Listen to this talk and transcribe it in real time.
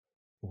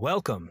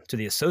Welcome to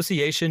the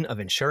Association of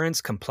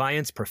Insurance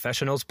Compliance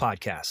Professionals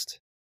podcast.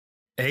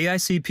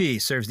 AICP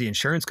serves the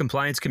insurance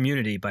compliance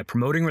community by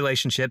promoting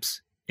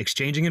relationships,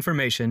 exchanging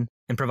information,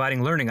 and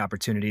providing learning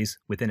opportunities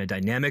within a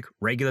dynamic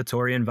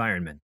regulatory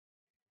environment.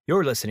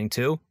 You're listening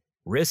to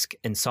Risk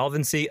and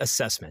Solvency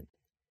Assessment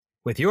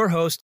with your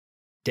host,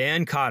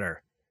 Dan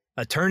Cotter,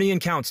 attorney and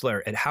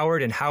counselor at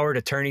Howard & Howard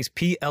Attorneys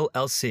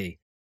PLLC,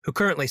 who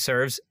currently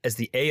serves as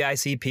the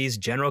AICP's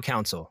general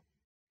counsel.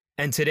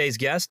 And today's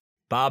guest,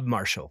 Bob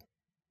Marshall.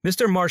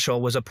 Mr.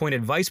 Marshall was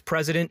appointed Vice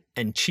President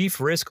and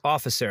Chief Risk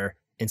Officer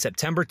in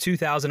September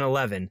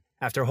 2011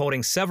 after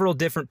holding several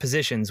different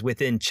positions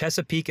within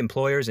Chesapeake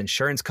Employers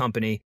Insurance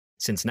Company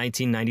since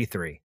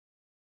 1993.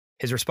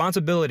 His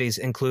responsibilities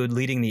include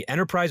leading the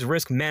enterprise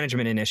risk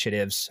management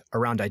initiatives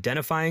around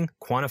identifying,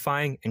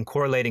 quantifying, and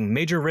correlating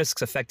major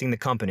risks affecting the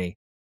company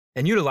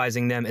and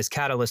utilizing them as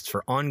catalysts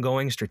for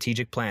ongoing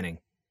strategic planning.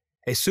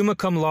 A summa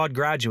cum laude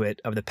graduate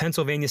of the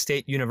Pennsylvania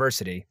State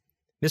University,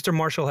 Mr.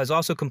 Marshall has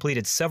also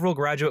completed several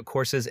graduate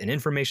courses in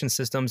information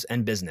systems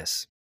and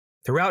business.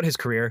 Throughout his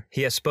career,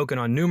 he has spoken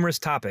on numerous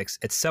topics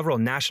at several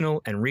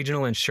national and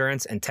regional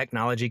insurance and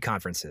technology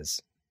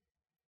conferences.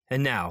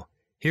 And now,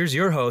 here's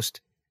your host,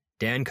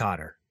 Dan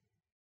Cotter.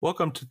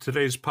 Welcome to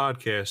today's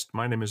podcast.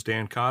 My name is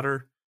Dan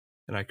Cotter,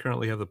 and I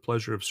currently have the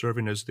pleasure of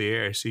serving as the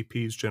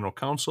AICP's General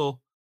Counsel.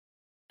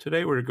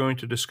 Today, we're going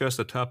to discuss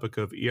the topic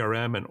of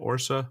ERM and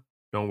ORSA.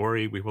 Don't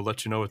worry, we will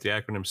let you know what the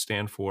acronyms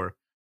stand for.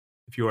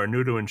 If you are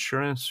new to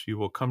insurance, you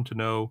will come to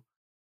know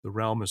the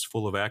realm is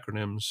full of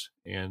acronyms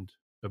and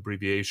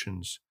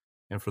abbreviations.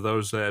 And for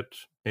those that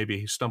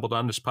maybe stumbled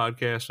on this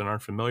podcast and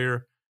aren't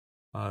familiar,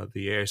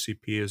 the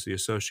AICP is the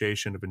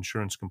Association of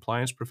Insurance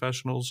Compliance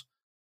Professionals,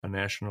 a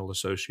national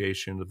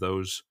association of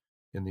those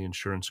in the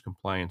insurance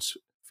compliance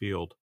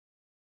field.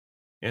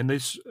 And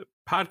this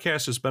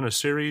podcast has been a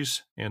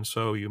series, and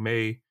so you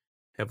may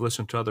have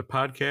listened to other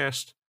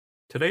podcasts.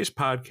 Today's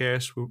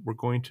podcast, we're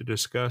going to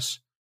discuss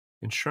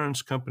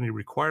insurance company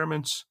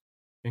requirements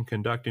in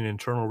conducting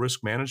internal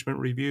risk management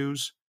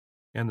reviews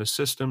and the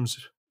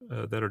systems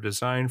that are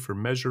designed for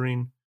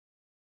measuring,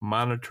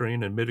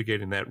 monitoring, and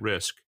mitigating that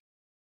risk.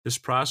 This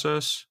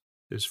process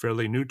is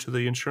fairly new to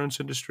the insurance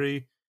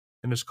industry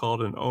and is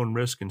called an Own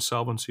Risk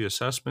Insolvency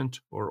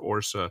Assessment, or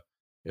ORSA,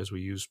 as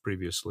we used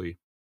previously.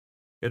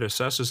 It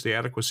assesses the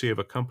adequacy of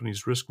a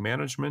company's risk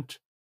management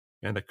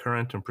and the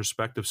current and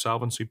prospective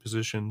solvency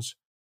positions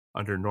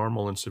under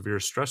normal and severe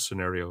stress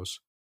scenarios.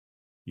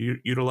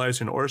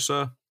 Utilizing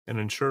ORSA, an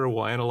insurer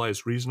will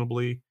analyze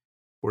reasonably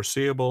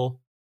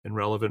foreseeable and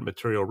relevant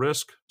material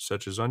risk,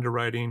 such as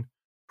underwriting,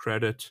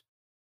 credit,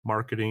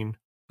 marketing,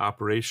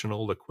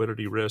 operational,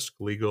 liquidity risk,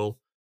 legal,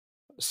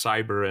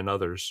 cyber, and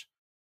others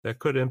that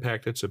could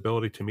impact its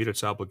ability to meet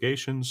its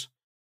obligations,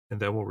 and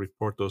then will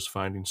report those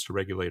findings to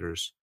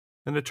regulators.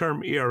 And the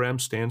term ERM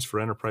stands for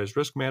Enterprise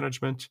Risk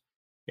Management.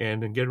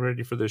 And in getting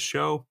ready for this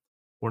show,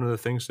 one of the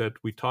things that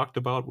we talked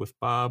about with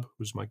Bob,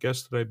 who's my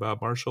guest today,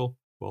 Bob Marshall,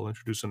 I'll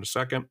introduce in a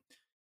second,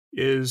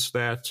 is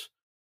that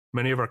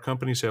many of our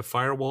companies have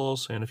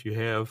firewalls, and if you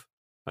have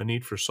a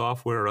need for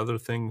software or other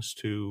things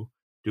to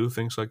do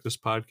things like this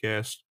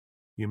podcast,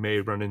 you may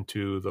run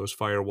into those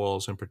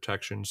firewalls and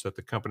protections that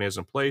the company has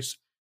in place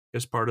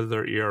as part of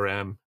their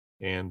ERM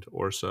and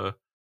ORSA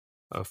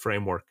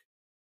framework.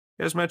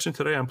 As mentioned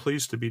today, I'm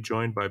pleased to be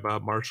joined by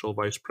Bob Marshall,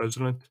 Vice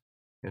President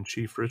and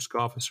Chief Risk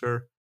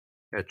Officer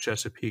at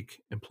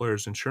Chesapeake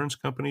Employers Insurance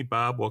Company.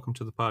 Bob, welcome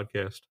to the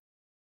podcast.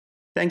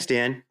 Thanks,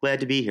 Dan. Glad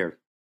to be here.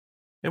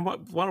 And why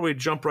don't we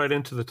jump right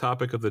into the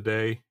topic of the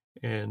day,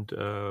 and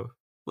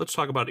let's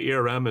talk about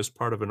ERM as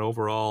part of an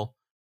overall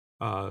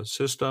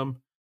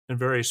system, and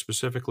very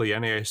specifically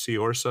NAIC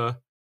ORSA.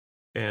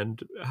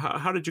 And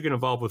how did you get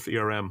involved with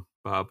ERM,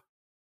 Bob?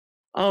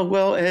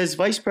 Well, as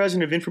Vice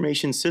President of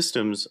Information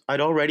Systems, I'd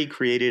already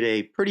created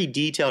a pretty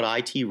detailed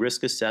IT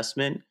risk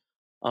assessment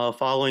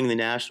following the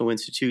National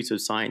Institutes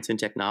of Science and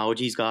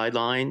Technology's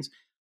guidelines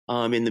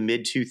in the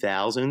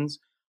mid-2000s.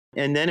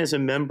 And then as a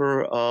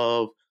member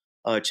of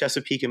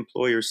Chesapeake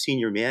Employers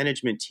senior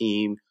management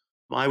team,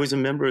 I was a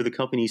member of the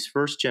company's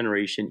first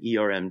generation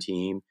ERM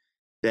team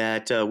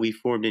that we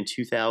formed in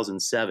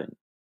 2007.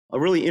 A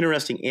really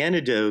interesting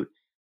anecdote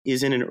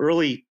is in an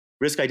early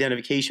risk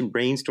identification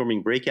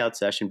brainstorming breakout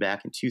session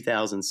back in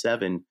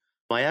 2007,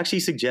 I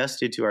actually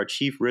suggested to our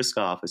chief risk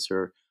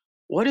officer,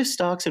 what if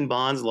stocks and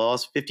bonds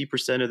lost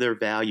 50% of their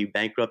value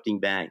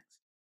bankrupting banks?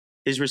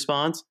 His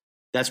response,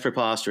 that's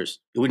preposterous.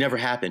 It would never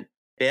happen.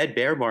 Bad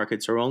bear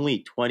markets are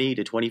only 20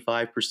 to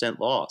 25%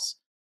 loss.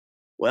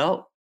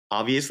 Well,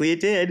 obviously it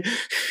did.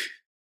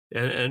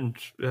 And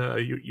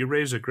you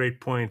raise a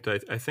great point.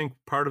 I think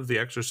part of the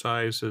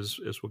exercise, as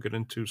we'll get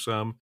into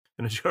some,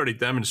 and as you already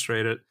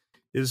demonstrated,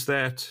 is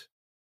that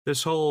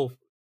this whole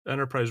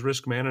enterprise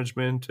risk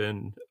management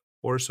and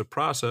ORSA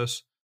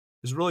process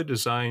is really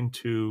designed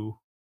to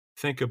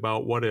think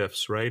about what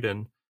ifs, right?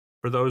 And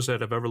for those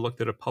that have ever looked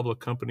at a public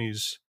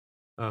company's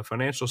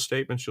financial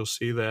statements, you'll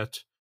see that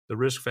the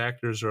risk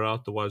factors are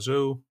out the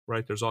wazoo,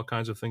 right? There's all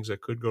kinds of things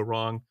that could go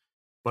wrong.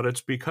 But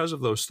it's because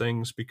of those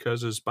things,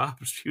 because as Bob,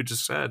 you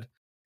just said,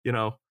 you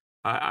know,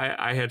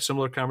 I had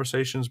similar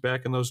conversations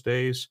back in those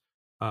days.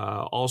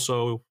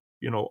 Also,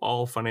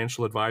 all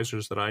financial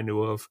advisors that I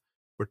knew of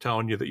were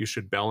telling you that you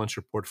should balance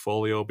your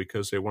portfolio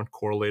because they weren't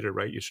correlated,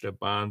 right? You should have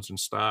bonds and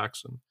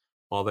stocks and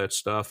all that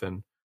stuff.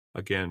 And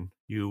again,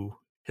 you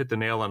hit the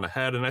nail on the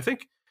head. And I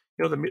think,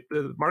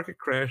 the market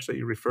crash that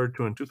you referred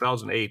to in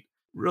 2008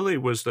 really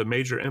was the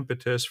major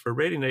impetus for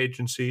rating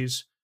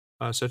agencies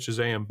such as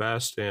AM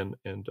Best and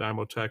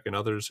Dimotech and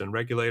others and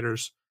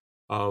regulators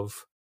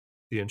of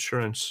the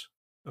insurance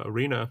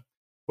arena,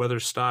 whether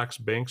stocks,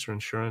 banks, or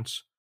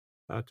insurance,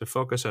 to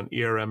focus on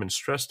ERM and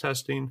stress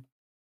testing.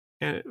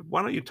 And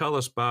why don't you tell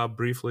us, Bob,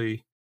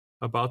 briefly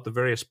about the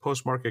various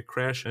post-market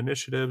crash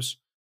initiatives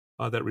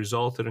that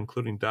resulted,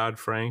 including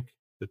Dodd-Frank,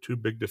 the too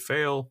big to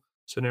fail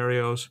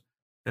scenarios,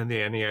 and the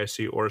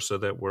NAIC ORSA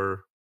that we're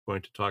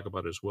going to talk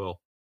about as well.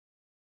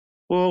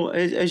 Well,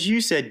 as you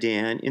said,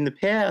 Dan, in the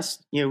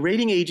past,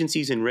 rating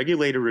agencies and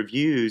regulator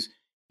reviews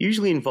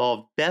usually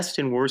involved best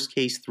and worst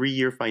case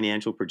 3-year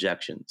financial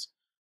projections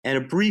and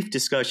a brief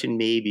discussion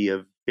maybe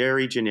of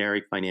very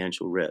generic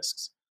financial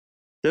risks.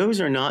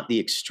 Those are not the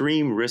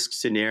extreme risk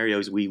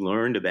scenarios we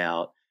learned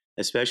about,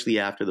 especially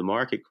after the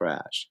market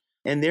crash.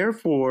 And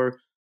therefore,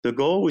 the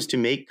goal was to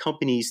make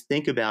companies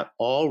think about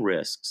all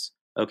risks,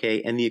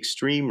 okay, and the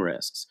extreme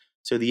risks.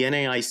 So the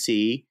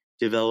NAIC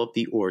developed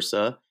the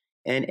ORSA,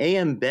 and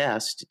AM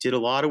Best did a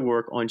lot of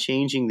work on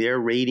changing their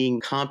rating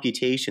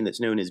computation that's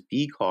known as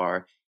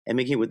BCAR and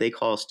making it what they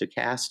call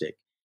stochastic.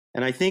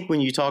 And I think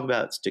when you talk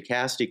about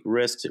stochastic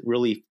risks, it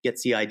really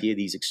gets the idea of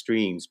these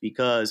extremes,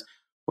 because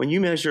when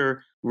you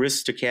measure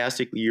risk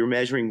stochastically, you're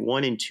measuring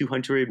 1 in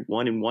 200,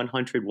 1 in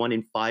 100, 1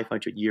 in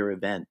 500 year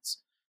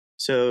events.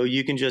 So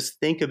you can just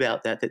think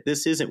about that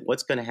this isn't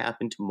what's going to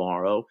happen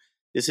tomorrow.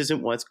 This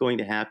isn't what's going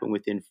to happen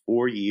within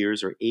 4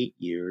 years or 8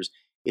 years.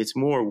 It's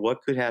more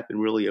what could happen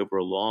really over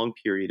a long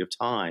period of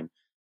time.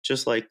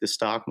 Just like the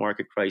stock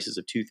market crisis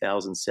of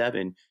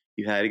 2007,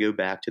 you had to go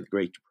back to the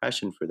Great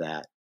Depression for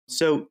that.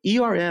 So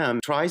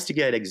ERM tries to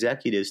get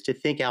executives to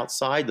think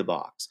outside the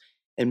box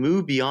and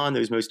move beyond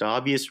those most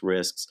obvious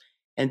risks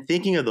and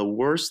thinking of the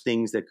worst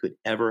things that could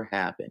ever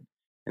happen.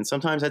 And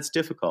sometimes that's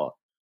difficult.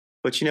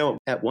 But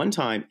at one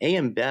time,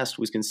 AM Best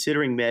was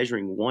considering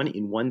measuring 1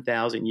 in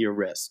 1,000 year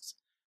risks,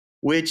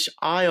 which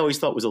I always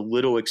thought was a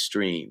little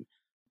extreme.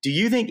 Do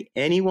you think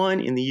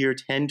anyone in the year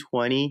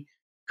 1020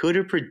 could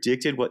have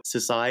predicted what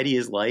society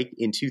is like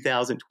in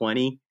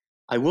 2020?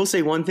 I will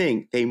say one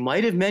thing. They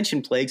might have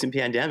mentioned plagues and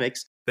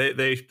pandemics.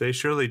 They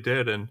surely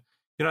did. And,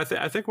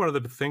 I think one of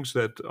the things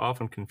that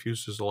often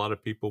confuses a lot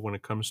of people when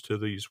it comes to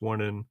these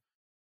 1 in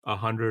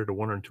 100 or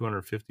 1 in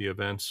 250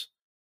 events,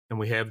 and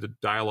we have the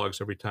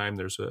dialogues every time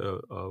there's a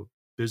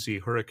busy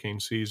hurricane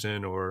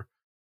season or,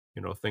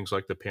 things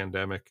like the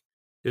pandemic,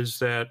 is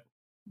that,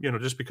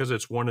 just because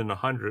it's 1 in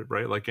 100,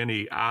 right? Like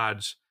any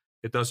odds,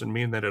 it doesn't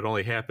mean that it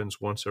only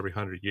happens once every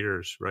 100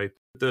 years, right?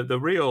 The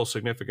real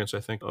significance, I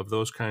think, of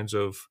those kinds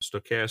of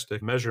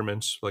stochastic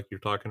measurements, like you're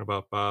talking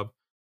about, Bob,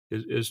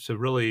 is to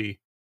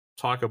really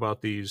talk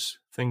about these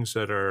things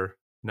that are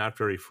not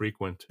very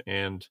frequent.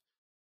 And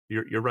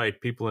you're right.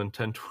 People in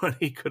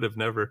 1020 could have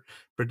never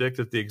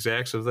predicted the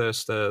exacts of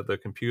this, the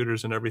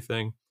computers and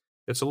everything.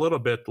 It's a little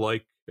bit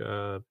like,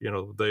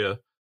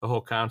 the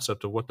whole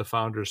concept of what the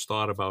founders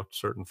thought about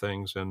certain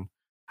things and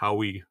how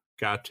we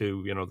got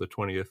to, the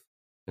 20th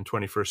and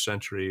 21st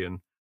century and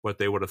what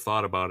they would have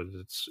thought about it.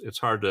 It's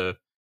hard to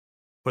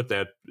put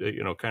that,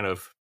 kind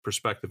of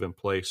perspective in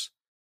place.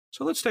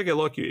 So let's take a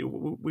look.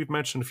 We've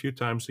mentioned a few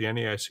times the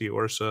NAIC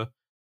ORSA.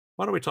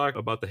 Why don't we talk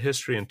about the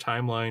history and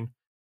timeline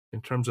in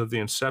terms of the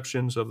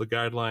inceptions of the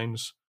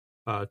guidelines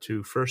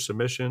to first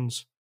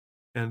submissions.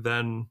 And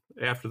then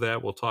after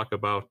that, we'll talk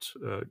about,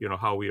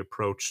 how we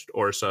approached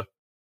ORSA.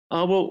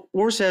 Well,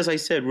 ORSA, as I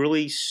said,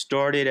 really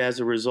started as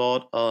a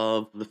result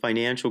of the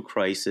financial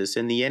crisis.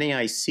 And the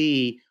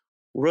NAIC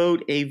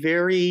wrote a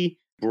very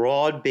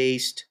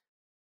broad-based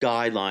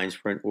guidelines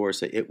for an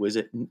ORSA. It was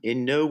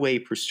in no way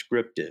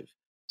prescriptive.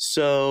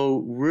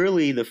 So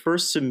really, the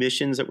first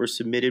submissions that were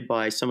submitted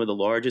by some of the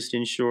largest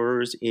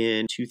insurers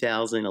in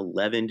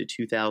 2011 to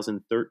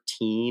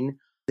 2013,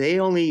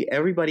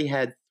 everybody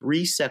had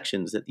 3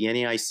 sections that the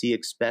NAIC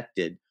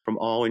expected from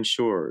all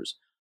insurers.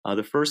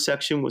 The first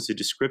section was a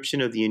description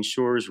of the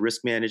insurer's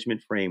risk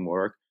management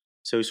framework,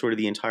 so sort of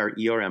the entire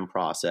ERM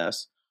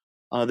process.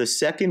 The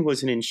second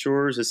was an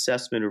insurer's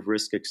assessment of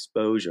risk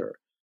exposure.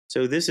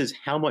 So this is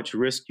how much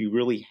risk you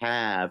really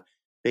have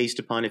based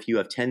upon if you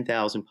have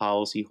 10,000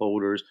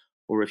 policyholders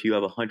or if you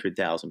have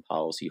 100,000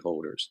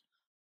 policyholders.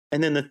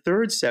 And then the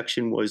third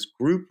section was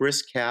group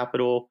risk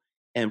capital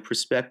and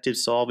prospective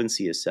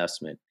solvency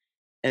assessment.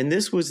 And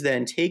this was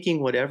then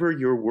taking whatever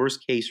your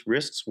worst case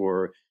risks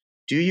were.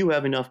 Do you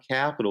have enough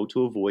capital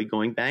to avoid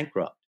going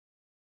bankrupt?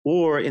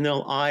 Or in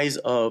the eyes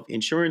of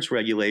insurance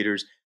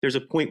regulators, there's a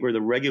point where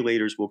the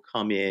regulators will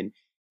come in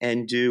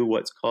and do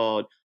what's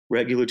called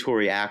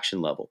regulatory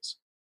action levels,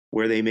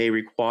 where they may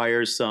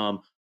require some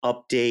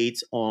updates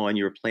on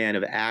your plan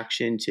of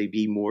action to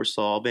be more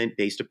solvent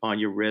based upon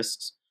your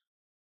risks.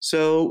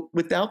 So,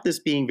 without this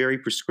being very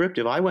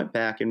prescriptive, I went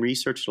back and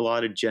researched a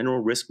lot of general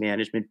risk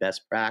management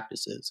best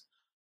practices.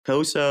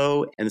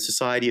 COSO and the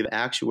Society of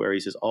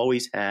Actuaries has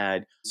always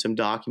had some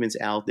documents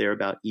out there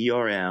about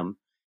ERM.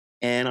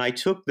 And I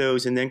took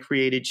those and then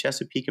created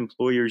Chesapeake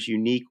Employers'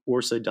 unique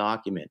ORSA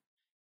document.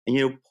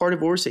 And part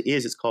of ORSA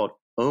it's called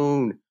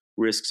Own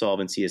Risk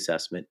Solvency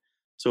Assessment.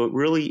 So it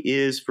really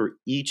is for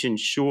each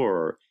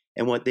insurer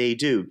and what they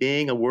do.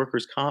 Being a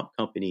workers' comp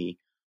company,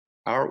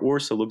 our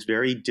ORSA looks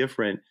very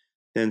different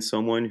than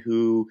someone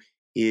who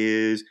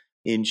is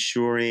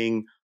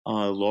insuring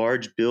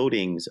large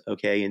buildings,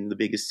 okay, in the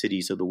biggest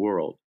cities of the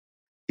world.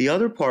 The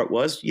other part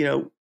was,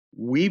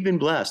 we've been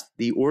blessed.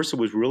 The ORSA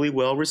was really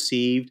well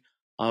received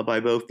by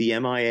both the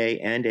MIA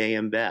and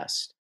AM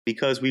Best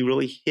because we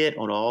really hit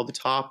on all the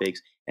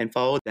topics and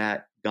followed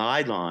that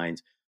guidelines,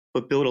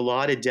 but built a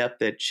lot of depth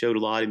that showed a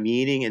lot of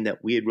meaning and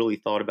that we had really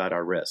thought about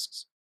our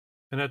risks.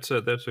 And that's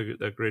a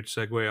great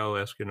segue. I'll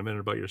ask you in a minute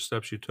about your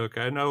steps you took.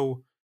 I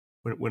know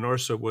when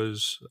ORSA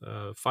was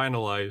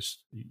finalized,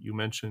 you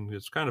mentioned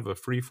it's kind of a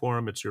free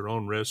form, it's your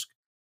own risk.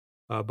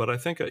 But I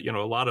think, a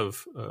lot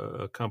of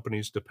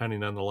companies,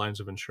 depending on the lines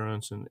of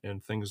insurance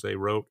and things they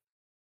wrote,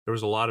 there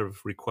was a lot of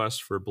requests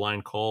for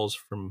blind calls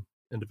from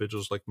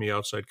individuals like me,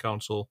 outside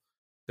counsel,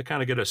 to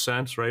kind of get a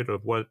sense, right,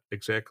 of what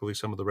exactly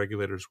some of the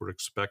regulators were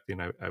expecting,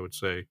 I would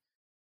say.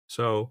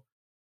 So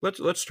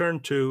let's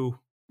turn to,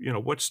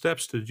 what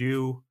steps did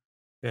you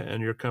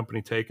and your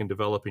company take in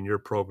developing your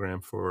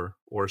program for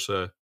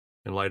ORSA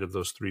in light of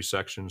those three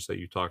sections that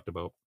you talked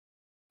about?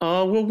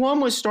 Well, one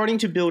was starting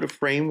to build a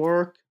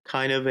framework,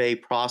 kind of a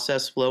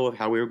process flow of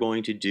how we were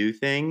going to do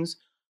things.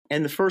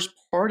 And the first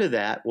part of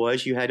that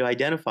was you had to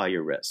identify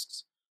your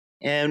risks.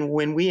 And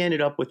when we ended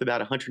up with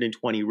about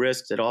 120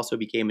 risks, it also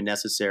became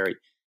necessary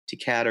to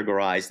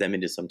categorize them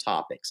into some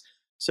topics.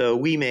 So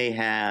we may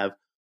have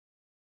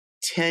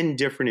 10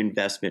 different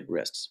investment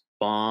risks: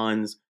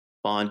 bonds,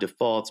 bond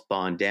defaults,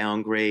 bond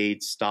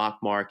downgrades, stock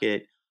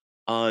market.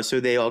 So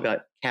they all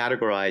got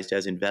categorized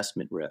as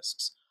investment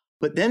risks.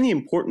 But then the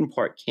important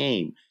part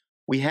came.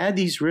 We had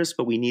these risks,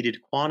 but we needed to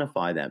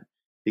quantify them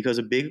because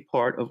a big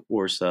part of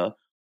ORSA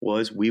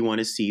was we want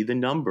to see the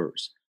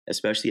numbers,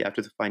 especially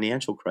after the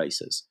financial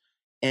crisis.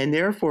 And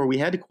therefore, we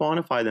had to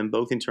quantify them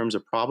both in terms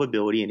of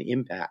probability and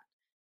impact.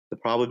 The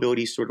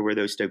probability is sort of where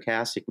those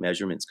stochastic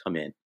measurements come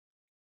in.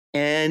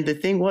 And the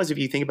thing was, if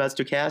you think about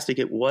stochastic,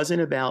 it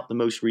wasn't about the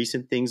most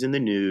recent things in the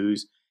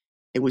news.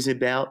 It was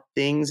about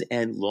things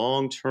and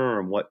long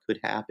term, what could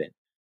happen.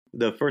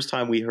 The first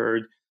time we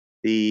heard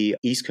the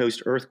East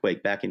Coast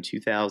earthquake back in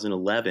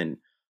 2011,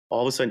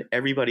 all of a sudden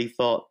everybody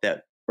thought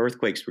that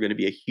earthquakes were going to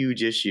be a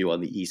huge issue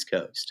on the East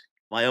Coast.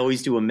 I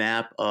always do a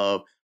map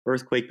of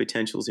earthquake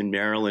potentials in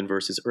Maryland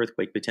versus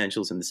earthquake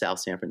potentials in the South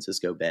San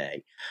Francisco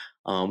Bay.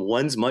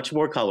 One's much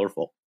more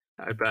colorful.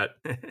 I bet.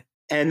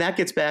 And that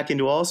gets back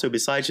into also,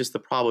 besides just the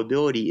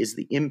probability, is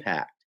the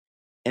impact.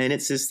 And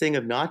it's this thing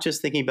of not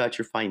just thinking about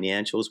your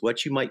financials,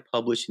 what you might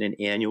publish in an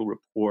annual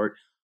report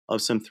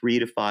of some 3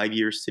 to 5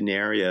 year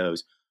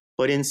scenarios,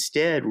 but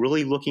instead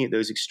really looking at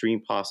those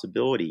extreme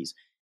possibilities.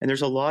 And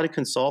there's a lot of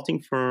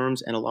consulting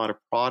firms and a lot of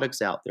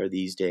products out there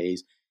these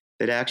days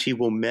that actually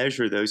will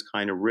measure those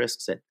kind of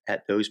risks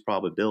at those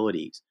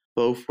probabilities,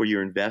 both for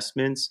your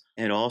investments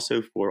and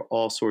also for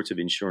all sorts of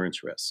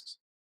insurance risks.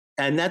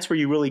 And that's where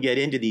you really get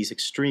into these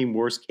extreme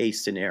worst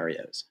case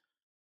scenarios.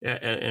 Yeah,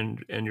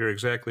 and you're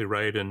exactly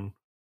right. And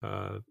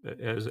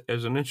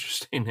as an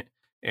interesting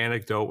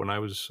anecdote, when I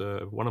was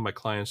one of my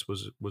clients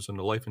was in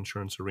the life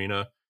insurance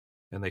arena,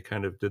 and they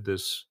kind of did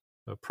this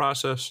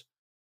process,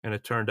 and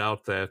it turned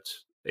out that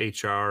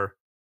HR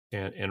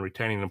and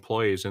retaining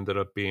employees ended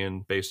up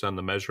being based on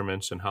the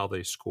measurements and how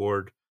they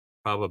scored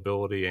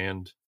probability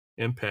and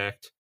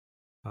impact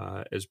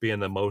as being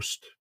the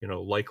most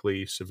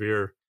likely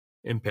severe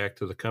impact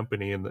to the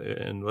company.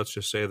 And let's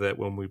just say that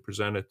when we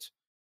presented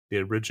the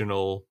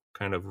original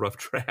kind of rough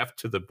draft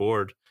to the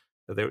board,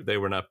 they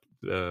were not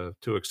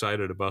too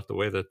excited about the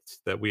way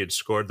that we had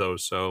scored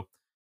those. So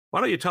why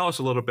don't you tell us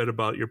a little bit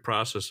about your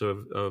process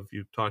of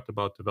you talked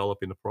about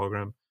developing the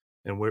program,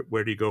 and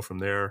where do you go from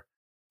there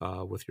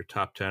with your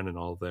top 10 and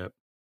all of that?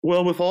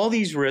 Well, with all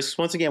these risks,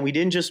 once again, we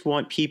didn't just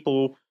want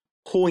people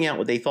pulling out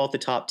what they thought the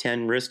top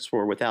 10 risks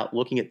were without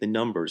looking at the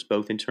numbers,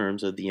 both in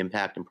terms of the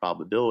impact and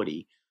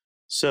probability.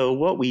 So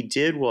what we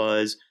did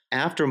was,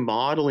 after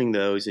modeling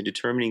those and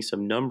determining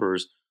some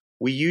numbers,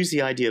 we used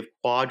the idea of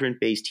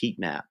quadrant-based heat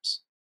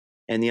maps.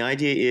 And the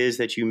idea is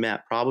that you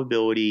map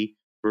probability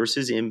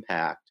versus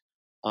impact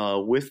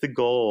with the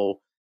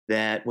goal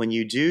that when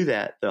you do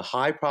that, the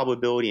high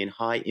probability and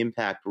high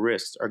impact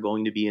risks are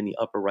going to be in the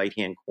upper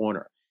right-hand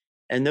corner.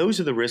 And those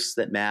are the risks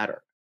that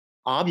matter.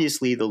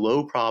 Obviously, the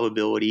low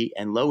probability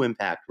and low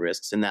impact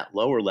risks in that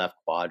lower left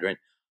quadrant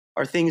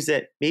are things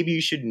that maybe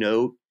you should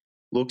note,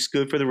 looks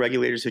good for the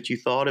regulators that you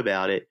thought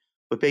about it,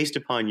 but based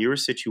upon your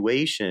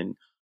situation,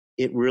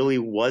 it really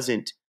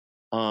wasn't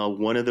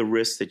one of the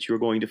risks that you're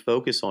going to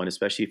focus on,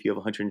 especially if you have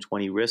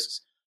 120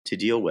 risks to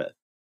deal with.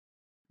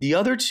 The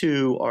other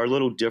two are a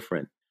little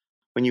different.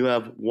 When you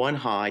have one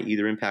high,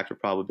 either impact or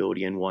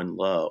probability, and one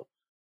low,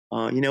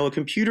 a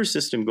computer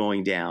system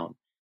going down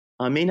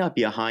may not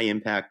be a high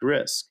impact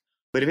risk,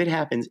 but if it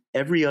happens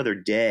every other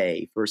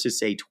day versus,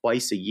 say,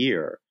 twice a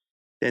year,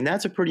 then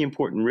that's a pretty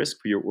important risk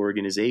for your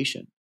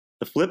organization.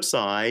 The flip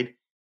side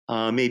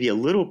may be a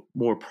little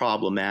more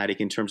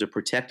problematic in terms of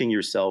protecting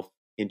yourself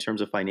in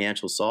terms of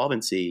financial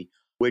solvency,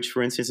 which,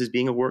 for instance, is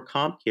being a work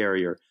comp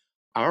carrier.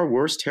 Our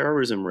worst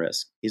terrorism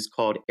risk is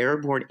called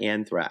airborne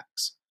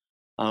anthrax,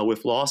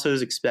 with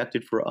losses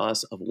expected for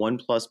us of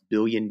 $1+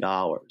 billion.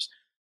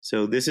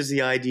 So this is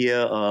the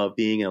idea of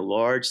being in a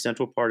large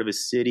central part of a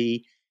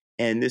city,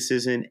 and this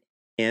isn't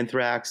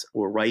anthrax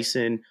or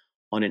ricin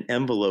on an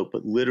envelope,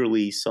 but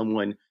literally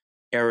someone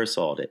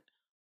aerosoled it.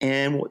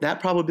 And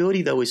that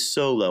probability, though, is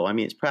so low. I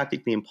mean, it's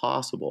practically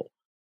impossible.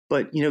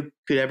 But,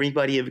 could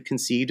everybody have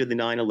conceived of the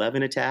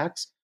 9/11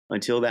 attacks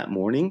until that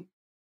morning?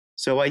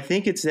 So I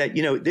think it's that,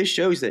 this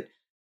shows that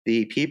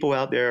the people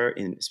out there,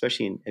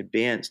 especially in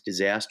advanced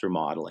disaster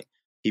modeling,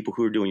 people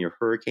who are doing your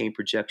hurricane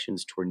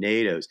projections,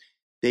 tornadoes,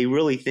 they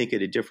really think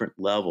at a different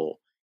level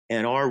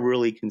and are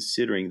really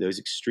considering those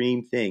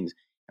extreme things.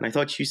 And I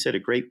thought you said a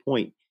great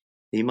point.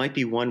 They might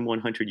be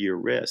 100-year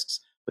risks,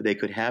 but they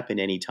could happen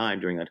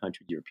anytime during that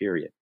 100-year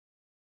period.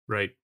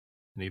 Right.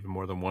 And even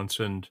more than once.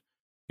 And,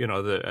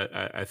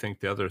 I think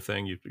the other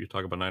thing, you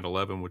talk about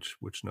 9/11,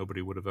 which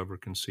nobody would have ever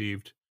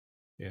conceived.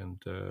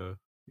 And,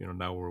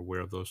 now we're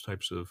aware of those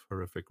types of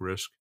horrific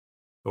risk.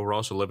 But we're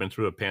also living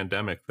through a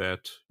pandemic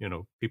that,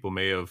 people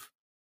may have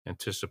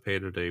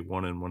anticipated a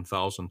 1 in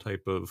 1,000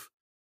 type of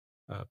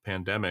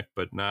pandemic,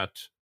 but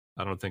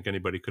I don't think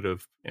anybody could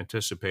have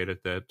anticipated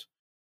that,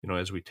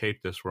 as we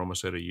tape this, we're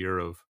almost at a year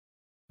of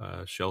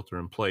shelter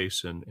in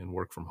place and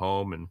work from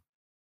home. And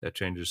that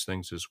changes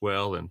things as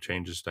well, and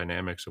changes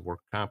dynamics of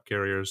work comp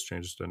carriers,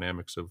 changes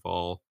dynamics of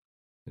all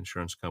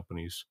insurance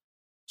companies.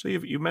 So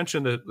you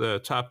mentioned the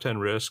top 10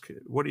 risk.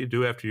 What do you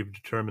do after you've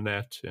determined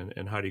that,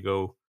 and how do you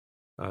go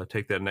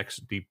take that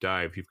next deep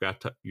dive? You've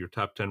got your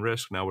top 10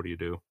 risks. Now what do you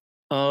do?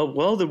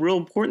 Well, the real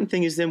important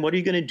thing is then what are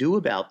you going to do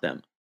about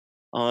them?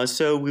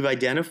 So we've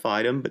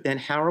identified them, but then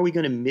how are we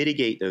going to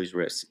mitigate those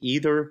risks,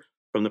 either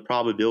from the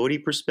probability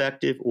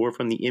perspective or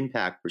from the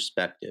impact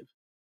perspective?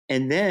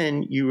 And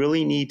then you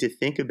really need to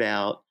think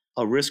about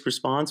a risk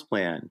response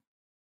plan.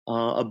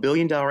 A $1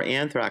 billion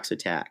anthrax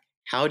attack.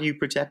 How do you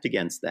protect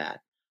against that?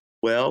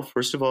 Well,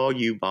 first of all,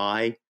 you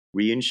buy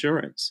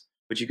reinsurance,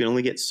 but you can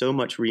only get so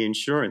much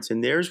reinsurance.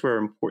 And there's where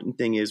an important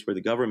thing is where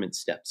the government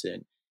steps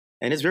in.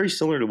 And it's very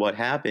similar to what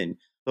happened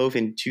both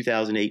in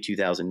 2008,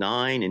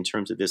 2009, in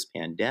terms of this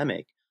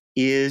pandemic,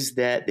 is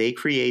that they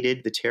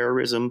created the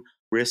terrorism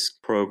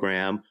risk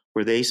program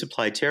where they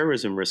supplied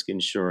terrorism risk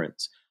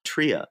insurance,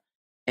 TRIA.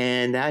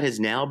 And that has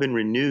now been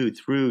renewed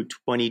through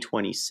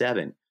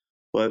 2027.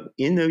 But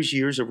in those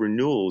years of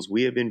renewals,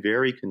 we have been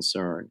very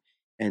concerned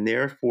and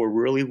therefore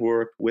really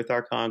worked with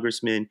our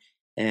congressmen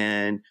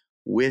and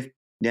with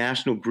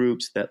national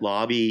groups that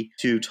lobby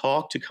to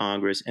talk to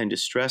Congress and to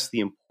stress the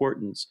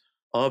importance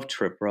of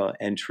TRIPRA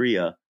and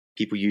TRIA.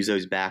 People use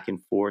those back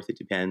and forth. It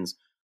depends.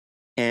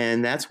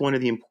 And that's one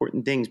of the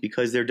important things,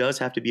 because there does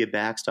have to be a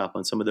backstop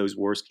on some of those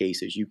worst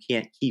cases. You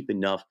can't keep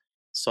enough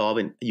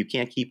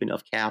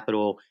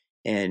capital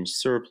and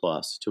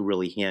surplus to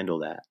really handle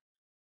that.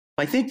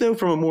 I think, though,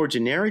 from a more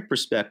generic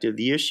perspective,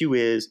 the issue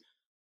is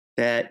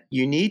that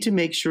you need to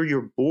make sure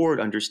your board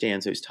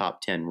understands those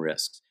top 10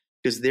 risks,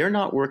 because they're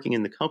not working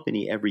in the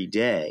company every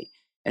day.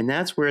 And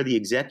that's where the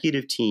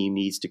executive team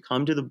needs to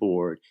come to the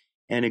board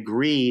and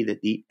agree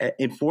that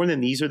inform them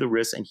these are the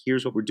risks and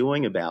here's what we're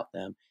doing about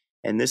them.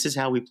 And this is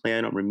how we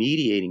plan on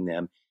remediating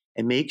them,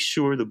 and make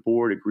sure the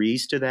board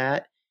agrees to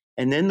that.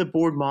 And then the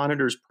board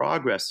monitors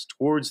progress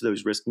towards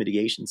those risk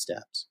mitigation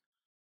steps.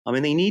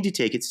 And they need to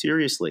take it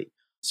seriously.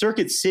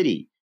 Circuit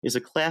City is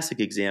a classic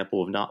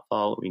example of not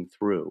following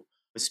through.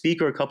 A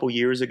speaker a couple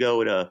years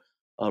ago at a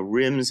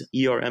RIMS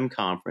ERM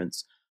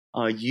conference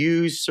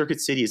used Circuit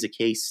City as a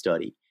case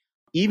study.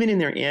 Even in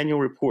their annual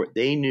report,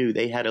 they knew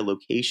they had a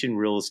location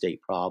real estate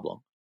problem,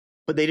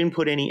 but they didn't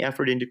put any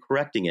effort into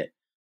correcting it,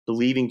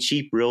 believing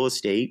cheap real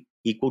estate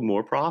equaled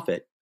more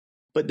profit.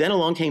 But then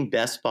along came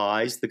Best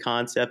Buy's, the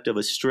concept of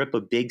a strip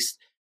of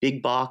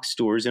big box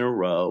stores in a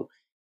row.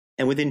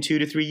 And within 2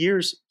 to 3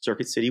 years,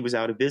 Circuit City was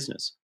out of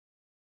business.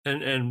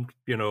 And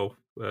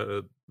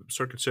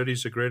Circuit City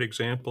is a great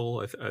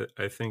example.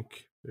 I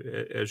think,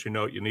 as you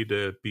know, you need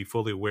to be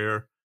fully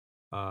aware.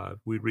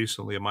 We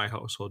recently, in my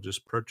household,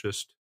 just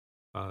purchased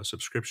a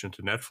subscription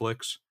to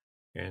Netflix.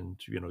 And,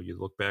 you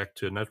look back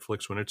to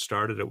Netflix when it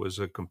started, it was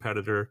a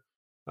competitor,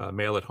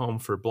 mail at home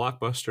for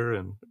Blockbuster,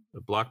 and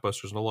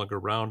Blockbuster is no longer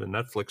around. And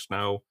Netflix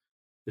now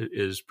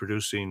is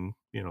producing,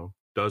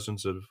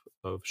 dozens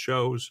of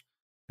shows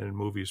and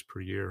movies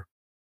per year.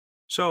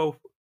 So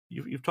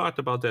you've talked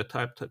about that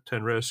top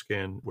 10 risk,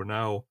 and we're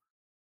now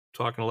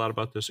talking a lot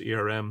about this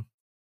ERM.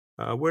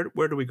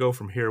 Where do we go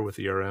from here with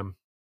ERM?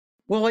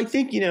 Well, I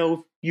think,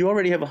 you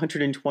already have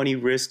 120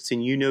 risks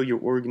and your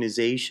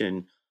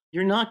organization.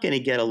 you're not going to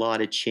get a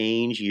lot of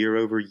change year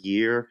over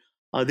year.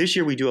 This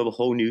year, we do have a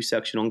whole new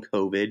section on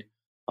COVID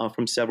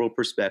from several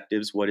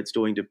perspectives, what it's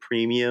doing to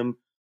premium,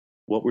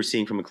 what we're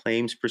seeing from a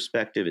claims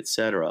perspective, et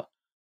cetera.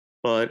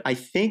 But I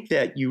think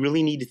that you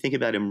really need to think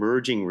about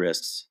emerging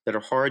risks that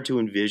are hard to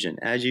envision.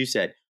 As you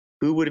said,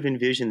 who would have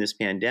envisioned this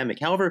pandemic?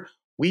 However,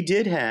 we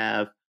did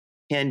have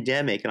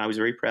pandemic, and I was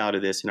very proud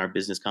of this in our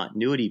business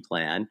continuity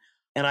plan.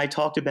 And I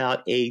talked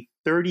about a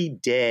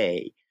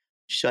 30-day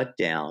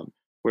shutdown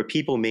where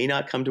people may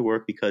not come to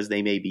work because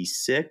they may be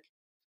sick,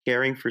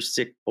 caring for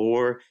sick,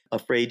 or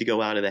afraid to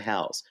go out of the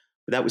house.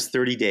 But that was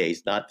 30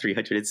 days, not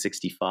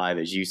 365,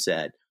 as you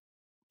said.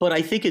 But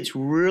I think it's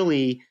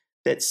really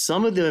that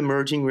some of the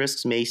emerging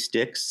risks may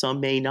stick, some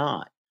may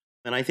not.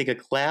 And I think a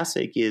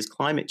classic is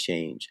climate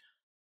change.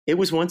 It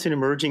was once an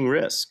emerging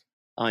risk.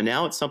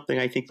 Now it's something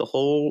I think the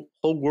whole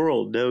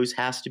world knows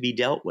has to be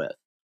dealt with.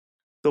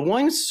 The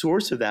one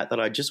source of that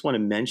I just want to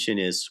mention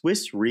is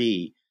Swiss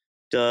Re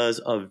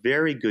does a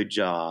very good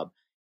job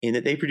in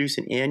that they produce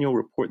an annual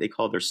report they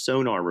call their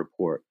Sonar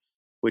report,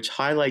 which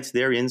highlights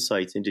their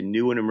insights into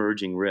new and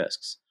emerging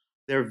risks.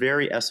 They're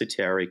very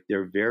esoteric,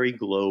 they're very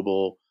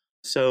global.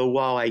 So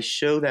while I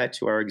show that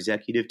to our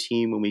executive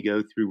team when we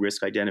go through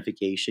risk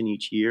identification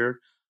each year,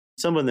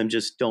 some of them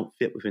just don't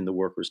fit within the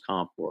workers'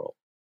 comp world.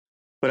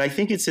 But I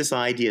think it's this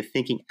idea of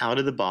thinking out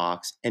of the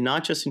box and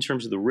not just in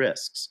terms of the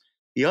risks.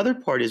 The other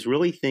part is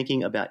really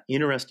thinking about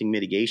interesting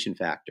mitigation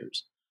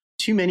factors.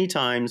 Too many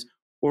times,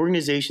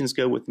 organizations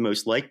go with the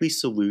most likely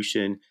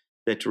solution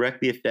that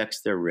directly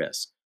affects their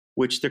risk,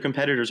 which their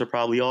competitors are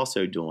probably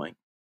also doing.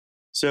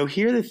 So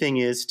here the thing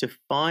is to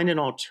find an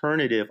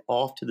alternative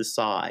off to the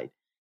side.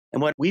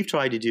 And what we've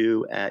tried to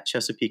do at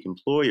Chesapeake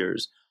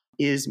Employers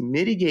is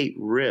mitigate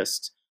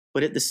risks,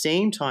 but at the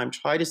same time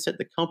try to set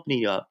the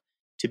company up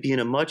to be in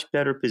a much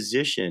better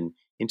position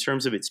in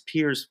terms of its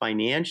peers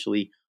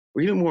financially,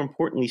 or even more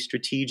importantly,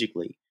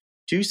 strategically.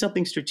 Do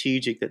something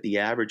strategic that the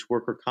average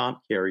worker comp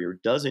carrier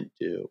doesn't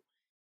do,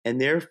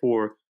 and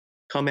therefore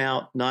come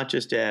out not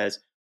just as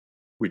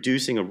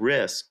reducing a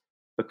risk,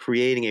 but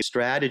creating a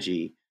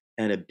strategy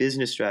and a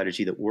business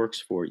strategy that works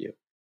for you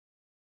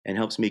and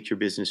helps make your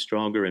business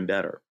stronger and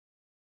better.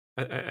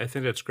 I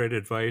think that's great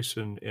advice,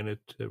 and it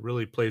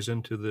really plays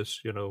into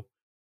this,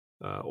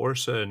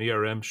 ORSA and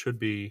ERM should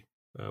be,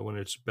 when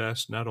it's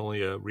best, not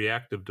only a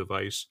reactive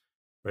device,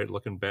 right,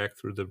 looking back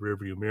through the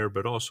rearview mirror,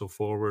 but also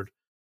forward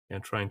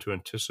and trying to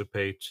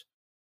anticipate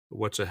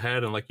what's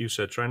ahead. And like you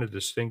said, trying to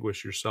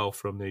distinguish yourself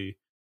from the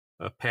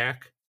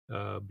pack,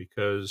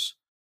 because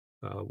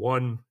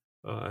one,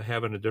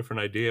 having a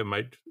different idea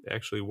might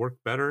actually work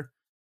better,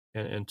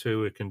 and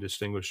two, it can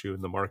distinguish you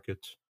in the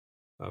market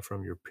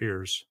from your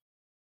peers.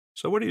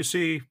 So what do you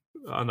see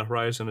on the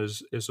horizon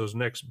as those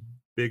next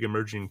big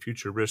emerging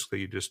future risks that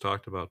you just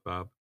talked about,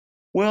 Bob?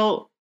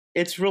 Well,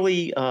 it's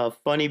really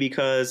funny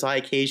because I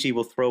occasionally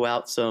will throw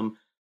out some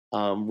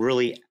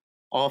really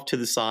off to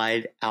the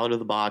side, out of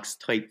the box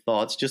type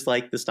thoughts, just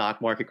like the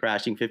stock market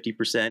crashing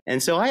 50%.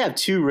 And so I have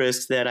two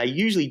risks that I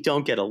usually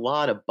don't get a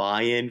lot of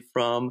buy-in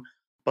from,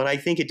 but I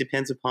think it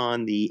depends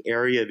upon the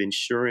area of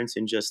insurance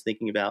and just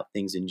thinking about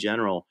things in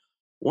general.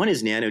 One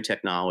is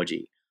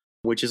nanotechnology,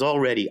 which is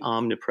already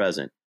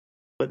omnipresent.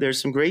 But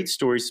there's some great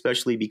stories,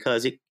 especially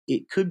because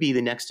it could be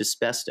the next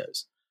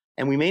asbestos.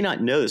 And we may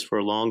not know this for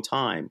a long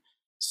time.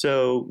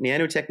 So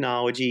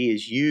nanotechnology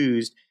is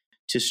used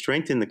to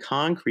strengthen the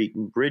concrete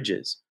in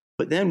bridges.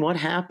 But then what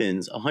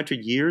happens 100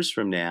 years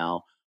from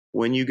now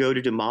when you go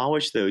to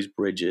demolish those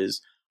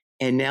bridges,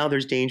 and now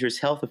there's dangerous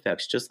health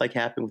effects, just like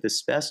happened with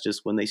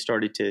asbestos when they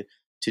started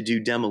to do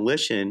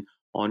demolition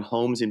on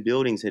homes and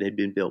buildings that had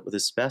been built with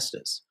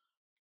asbestos.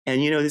 And,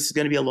 this is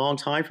going to be a long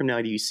time from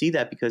now. Do you see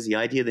that? Because the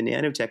idea of the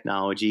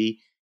nanotechnology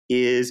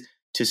is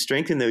to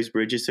strengthen those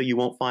bridges so you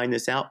won't find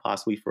this out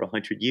possibly for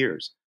 100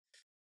 years.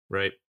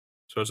 Right.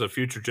 So it's a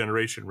future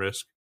generation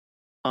risk.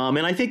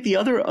 And I think the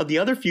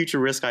other future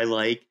risk I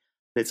like,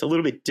 that's a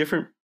little bit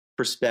different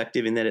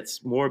perspective in that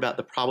it's more about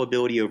the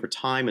probability over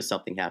time of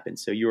something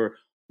happens. So you're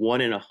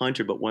 1 in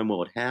 100, but when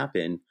will it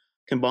happen?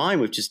 Combined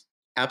with just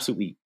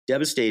absolutely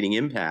devastating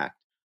impact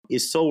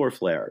is solar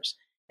flares.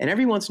 And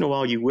every once in a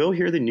while, you will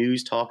hear the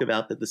news talk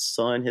about that the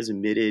sun has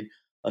emitted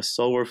a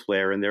solar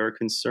flare, and there are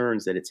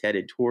concerns that it's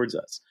headed towards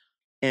us.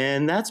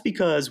 And that's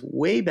because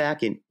way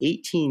back in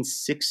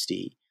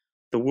 1860,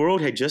 the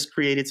world had just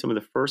created some of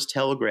the first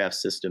telegraph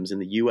systems in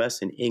the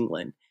US and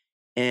England.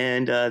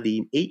 And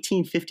the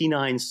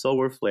 1859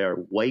 solar flare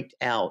wiped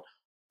out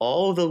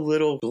all the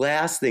little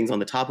glass things on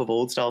the top of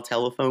old-style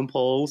telephone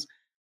poles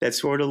that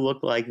sort of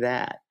look like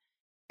that.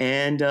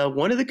 And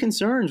one of the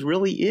concerns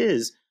really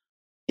is,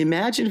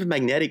 imagine if a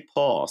magnetic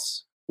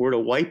pulse were to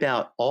wipe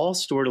out all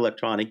stored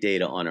electronic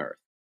data on Earth.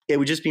 It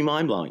would just be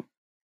mind-blowing.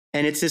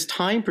 And it's this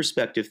time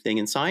perspective thing,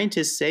 and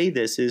scientists say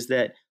this, is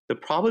that the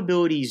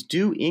probabilities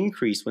do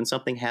increase when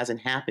something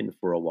hasn't happened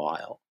for a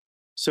while.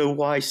 So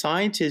why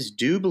scientists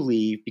do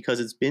believe, because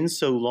it's been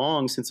so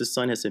long since the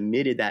sun has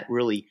emitted that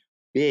really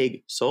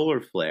big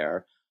solar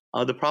flare,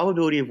 the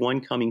probability of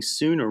one coming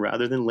sooner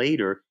rather than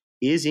later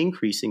is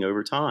increasing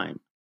over time.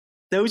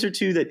 those are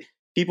two that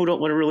people don't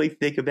want to really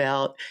think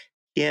about,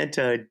 can't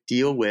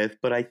deal with,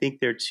 but I think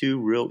they're two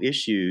real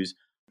issues.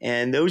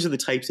 And those are the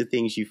types of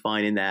things you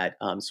find in that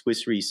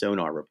Swiss Re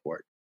Sonar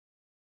report.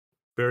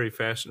 Very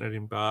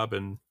fascinating, Bob.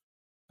 And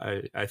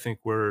I think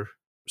we're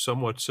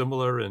somewhat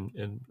similar.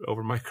 And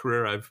over my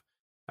career,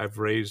 I've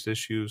raised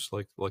issues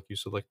like you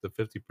said, like the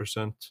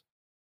 50%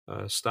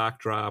 stock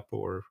drop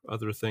or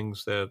other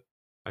things that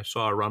I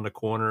saw around the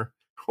corner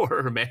or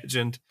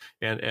imagined.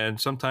 And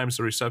sometimes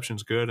the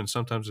reception's good and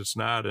sometimes it's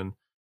not. And,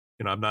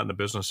 I'm not in the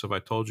business of I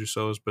told you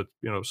so's, but,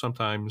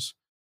 sometimes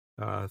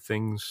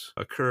things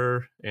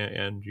occur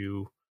and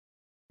you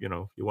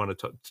want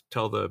to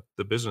tell the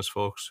business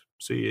folks,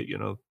 see,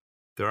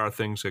 there are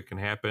things that can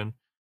happen.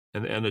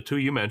 And the two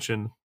you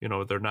mentioned,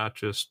 they're not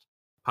just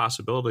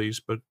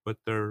possibilities, but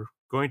they're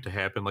going to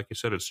happen. Like you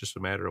said, it's just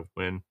a matter of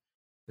when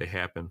they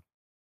happen.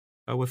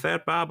 With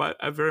that, Bob,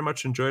 I very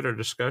much enjoyed our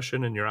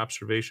discussion and your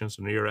observations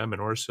on ERM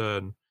and ORSA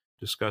and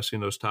discussing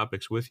those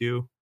topics with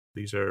you.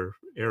 These are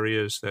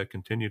areas that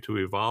continue to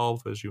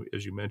evolve, as you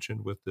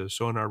mentioned with the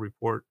Sonar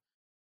report.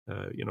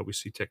 We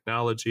see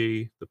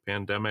technology, the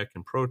pandemic,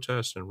 and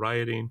protests and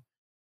rioting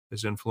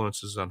as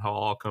influences on how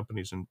all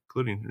companies,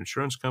 including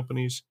insurance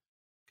companies,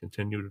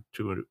 continue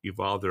to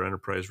evolve their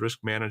enterprise risk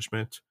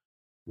management.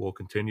 We'll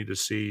continue to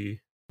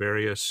see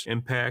various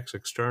impacts,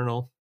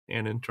 external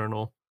and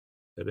internal,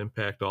 that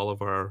impact all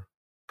of our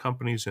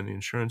companies in the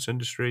insurance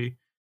industry.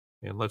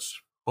 And let's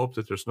hope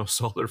that there's no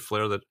solar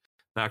flare that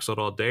knocks out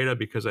all data,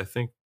 because I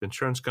think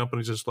insurance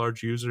companies as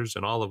large users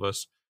and all of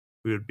us,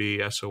 we would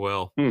be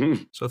SOL.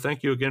 Mm-hmm. So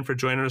thank you again for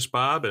joining us,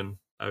 Bob, and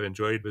I've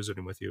enjoyed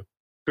visiting with you.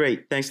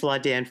 Great. Thanks a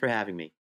lot, Dan, for having me.